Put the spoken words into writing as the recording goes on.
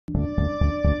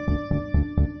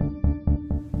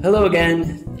Hello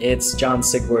again, it's John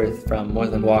Sigworth from More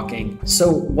Than Walking. So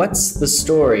what's the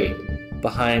story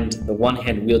behind the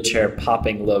one-hand wheelchair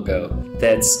popping logo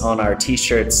that's on our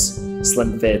t-shirts,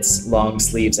 slim fits, long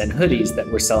sleeves, and hoodies that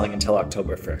we're selling until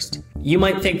October 1st? You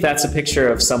might think that's a picture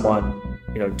of someone,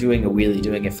 doing a wheelie,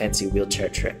 doing a fancy wheelchair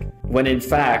trick, when in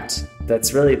fact,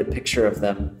 that's really the picture of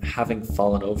them having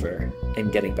fallen over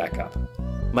and getting back up.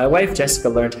 My wife Jessica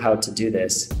learned how to do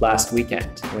this last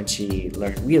weekend when she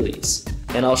learned wheelies,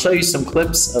 and I'll show you some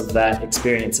clips of that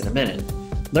experience in a minute.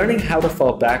 Learning how to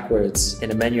fall backwards in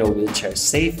a manual wheelchair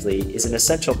safely is an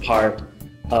essential part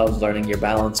of learning your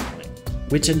balance point,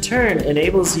 which in turn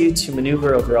enables you to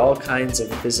maneuver over all kinds of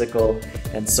physical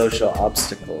and social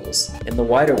obstacles in the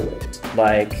wider world,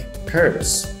 like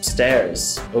curbs,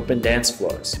 stairs, open dance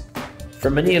floors. For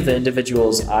many of the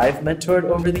individuals I've mentored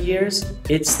over the years,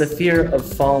 it's the fear of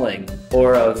falling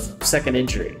or of second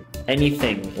injury,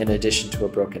 anything in addition to a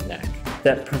broken neck,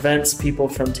 that prevents people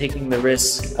from taking the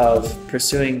risk of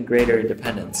pursuing greater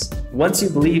independence. Once you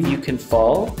believe you can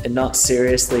fall and not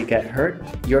seriously get hurt,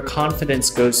 your confidence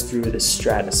goes through the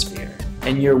stratosphere,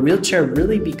 and your wheelchair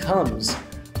really becomes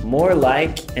more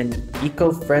like an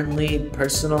eco-friendly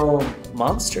personal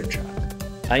monster truck.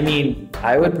 I mean,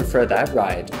 I would prefer that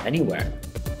ride anywhere.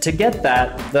 To get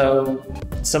that, though,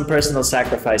 some personal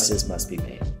sacrifices must be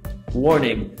made.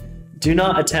 Warning, do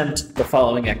not attempt the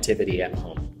following activity at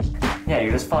home. Yeah,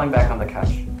 you're just falling back on the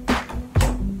couch.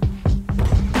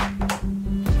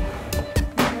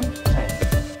 Nice.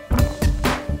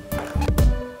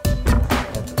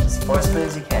 As forcefully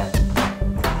as you can.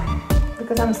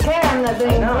 Because I'm scared I'm not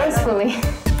doing it forcefully.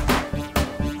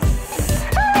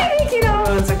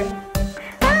 Oh, it's okay.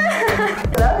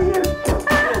 Love you.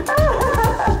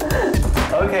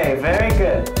 Okay, very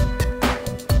good.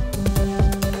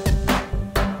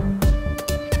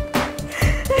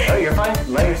 Oh, you're fine.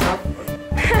 Let yourself.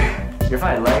 You're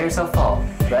fine. Let yourself fall.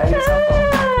 Let yourself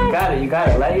fall. You got it. You got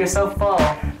it. Let yourself fall.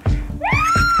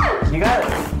 You got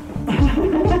it.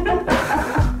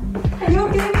 Are you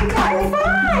okay? I'm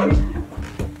fine.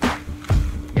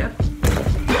 Yep.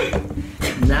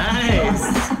 Nice.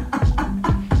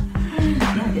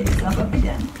 Get yourself up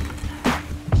again.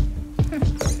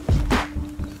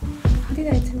 How did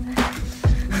I do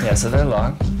that? Yeah, so they're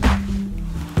long.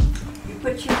 You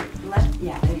put your left,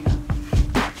 yeah, there you go.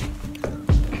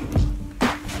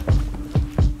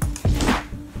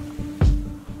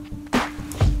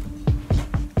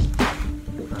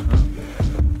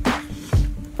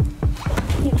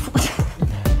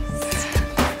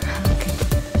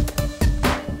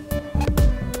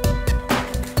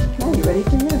 Now you're ready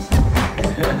for yours.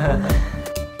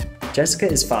 Jessica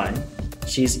is fine.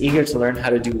 She's eager to learn how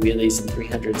to do wheelies in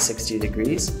 360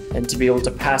 degrees and to be able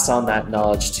to pass on that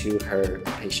knowledge to her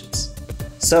patients.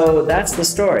 So that's the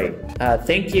story.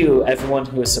 Thank you everyone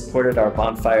who has supported our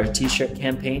Bonfire t-shirt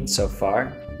campaign so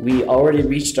far. We already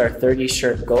reached our 30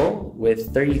 shirt goal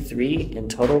with 33 in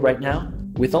total right now.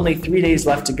 With only 3 days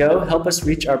left to go, help us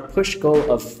reach our push goal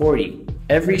of 40.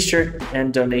 Every shirt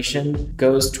and donation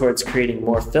goes towards creating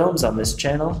more films on this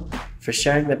channel for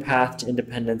sharing the path to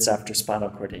independence after spinal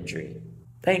cord injury.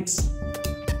 Thanks.